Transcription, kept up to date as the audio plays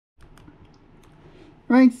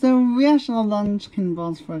Right, so we actually launch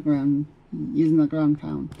cannonballs for ground using the ground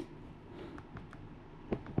pound.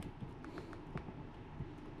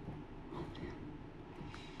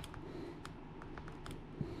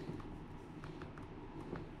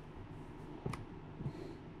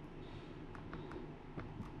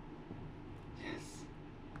 Yes.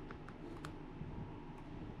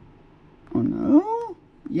 Oh no?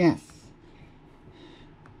 Yes.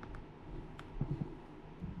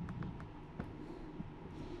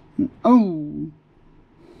 Oh.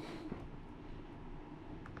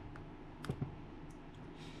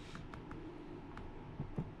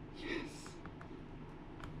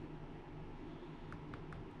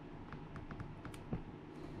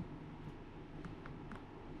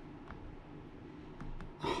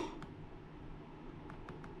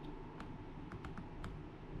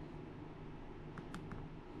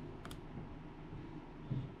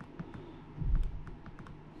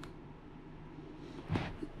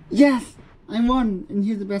 Yes, I won. And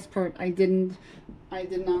here's the best part: I didn't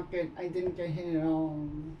get hit at all.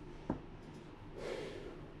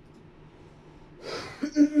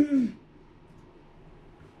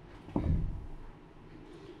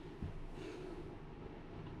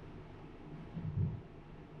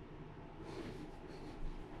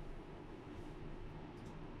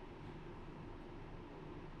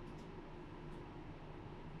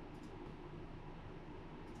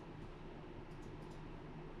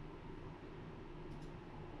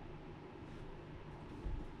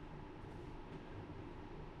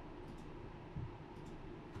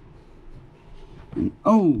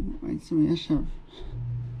 Oh, I see. I should.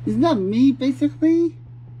 Isn't that me, basically?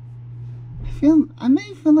 I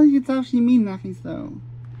may feel like it's actually me in that case, though.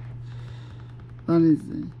 That is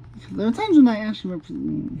it. Because there are times when I actually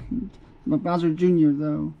represent Bowser Jr.,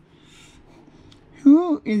 though.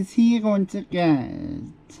 Who is he going to get?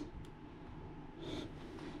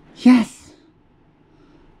 Yes!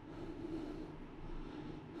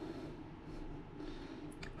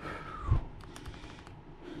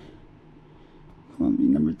 Come on, be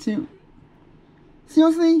number 2.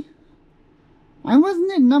 Seriously? Why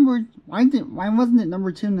wasn't it number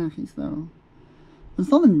 2 in that case, though? Was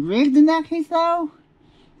something rigged in that case, though?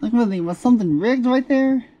 Like, really, was something rigged right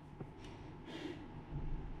there?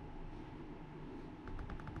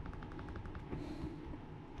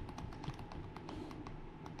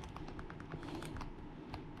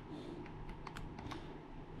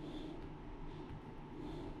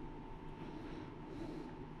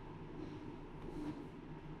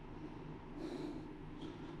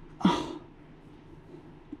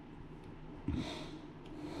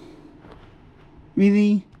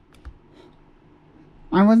 Really?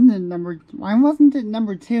 Why wasn't it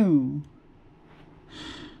number 2?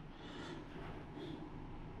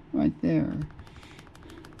 Right there.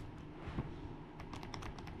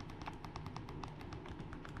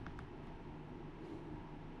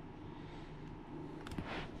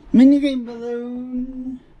 Minigame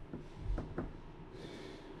balloon.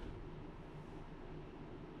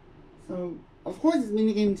 So, of course it's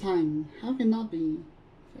minigame time. How can that be?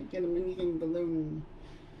 If I get a minigame balloon,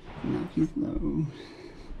 now he's low.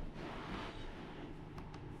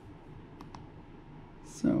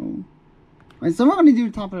 So, right, so what I'm gonna do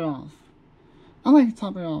to top it off. I like to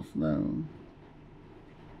top it off though.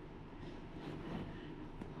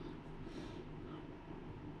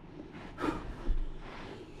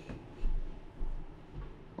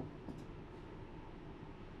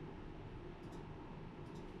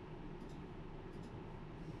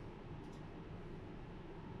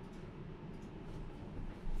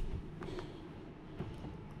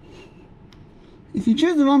 If you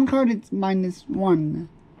choose the wrong card, it's -1.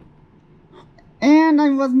 And I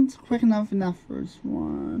wasn't quick enough in that first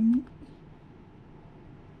one.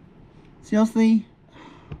 Seriously?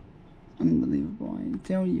 Unbelievable, I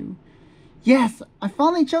tell you. Yes! I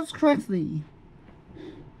finally chose correctly!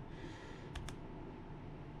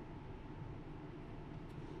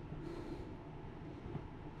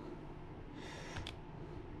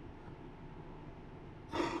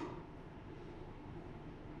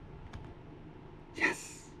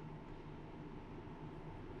 Yes!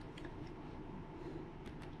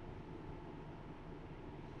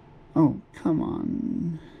 Oh, come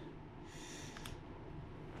on.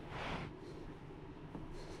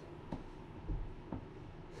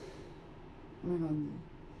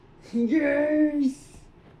 Yes!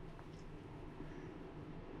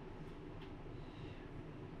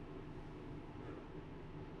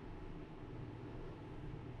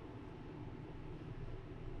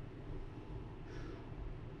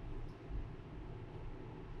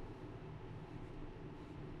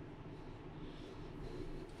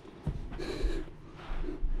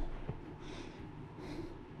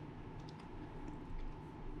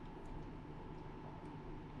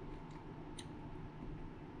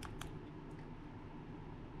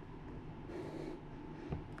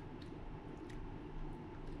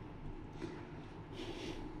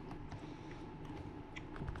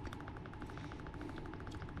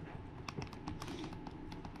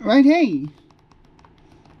 Right, hey!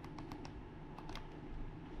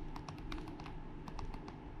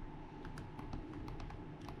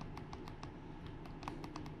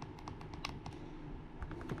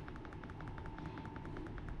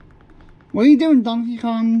 What are you doing, Donkey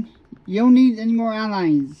Kong? You don't need any more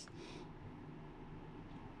allies.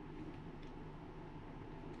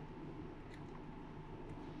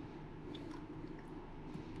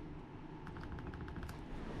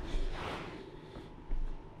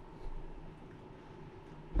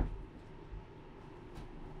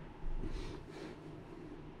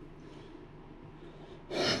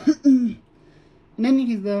 In any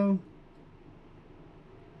case, though,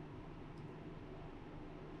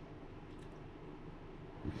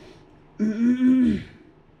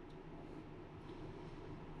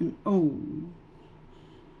 oh.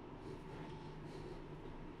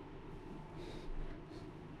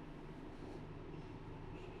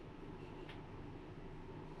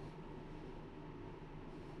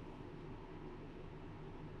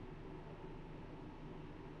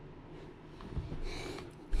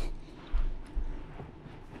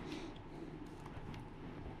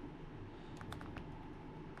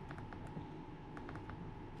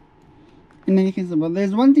 In any case, but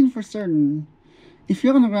there's one thing for certain. If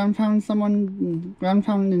you're gonna ground pound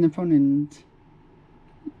an opponent,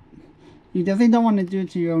 you definitely don't want to do it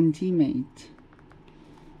to your own teammate.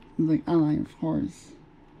 Like ally, of course.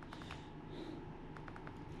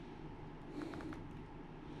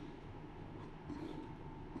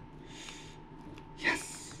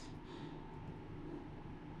 Yes!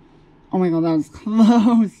 Oh my god, that was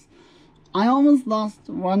close! I almost lost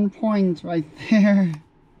 1 point right there.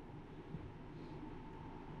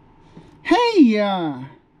 Hey!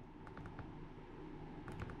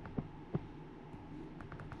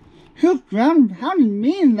 Who ground pounded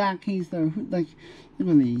me in that case, though? Who, like,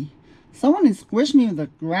 literally. Someone has squished me with a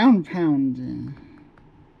ground pound.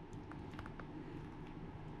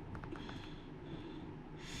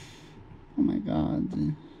 Oh my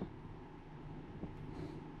god.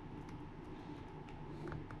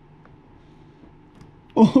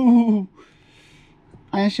 Oh!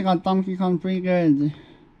 I actually got Donkey Kong pretty good.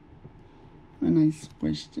 And I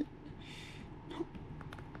squished it.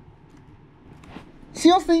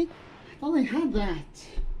 Seriously? I thought I had that.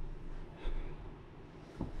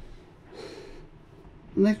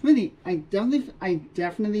 Like really, I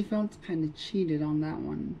definitely felt kind of cheated on that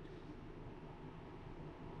one.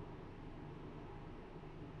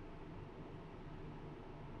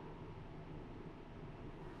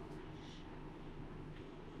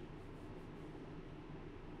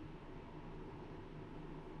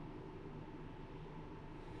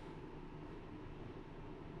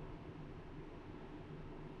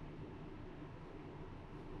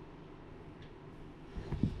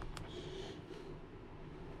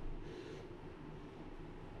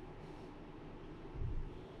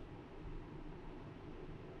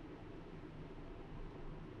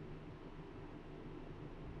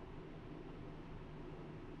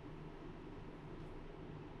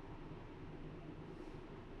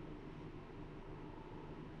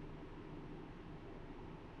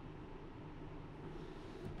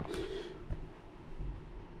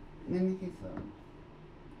 In any case, though.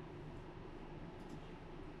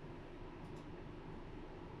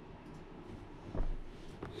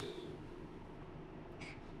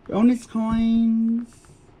 Bonus coins.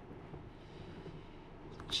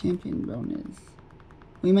 Champion bonus.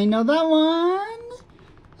 We may know that one.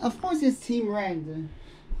 Of course, it's Team Red.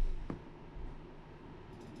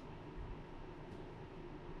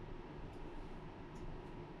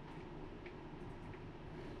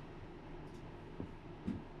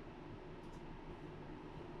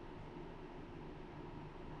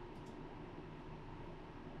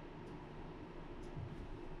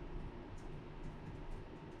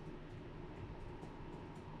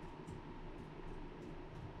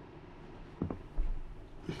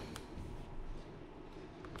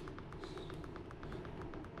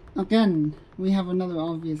 Again, we have another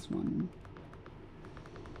obvious one.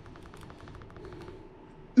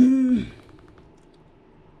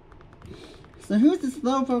 So who's the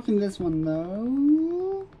slowpoke in this one,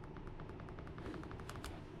 though?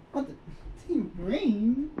 What the? Team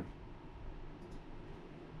Green?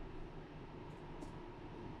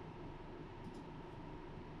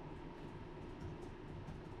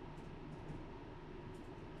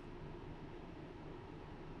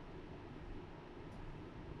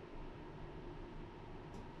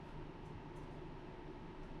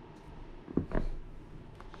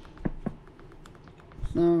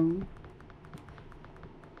 So,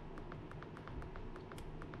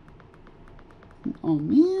 oh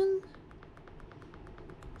man.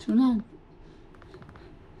 209.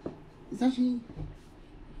 It's actually.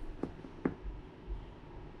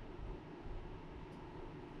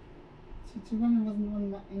 So 200 wasn't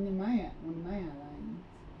one in my line.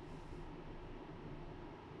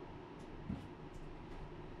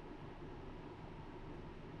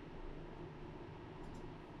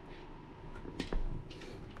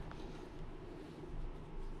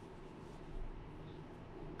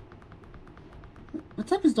 What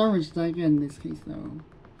type of storage did I get in this case, though?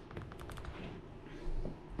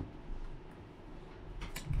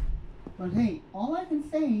 But hey, all I can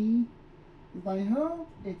say is I hope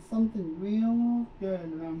it's something real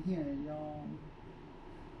good around here, y'all.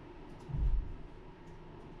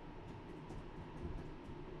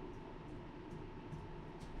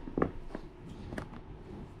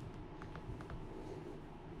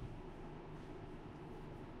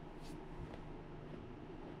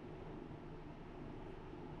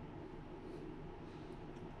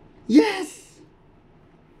 Yes!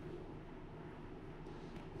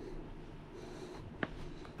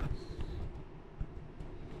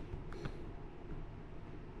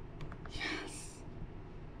 Yes!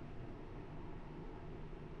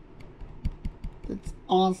 That's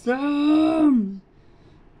awesome!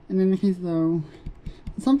 And in case though,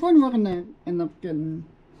 at some point we're gonna end up getting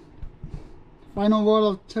final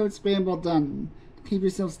world of Toad Scramble done. Keep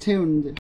yourselves tuned.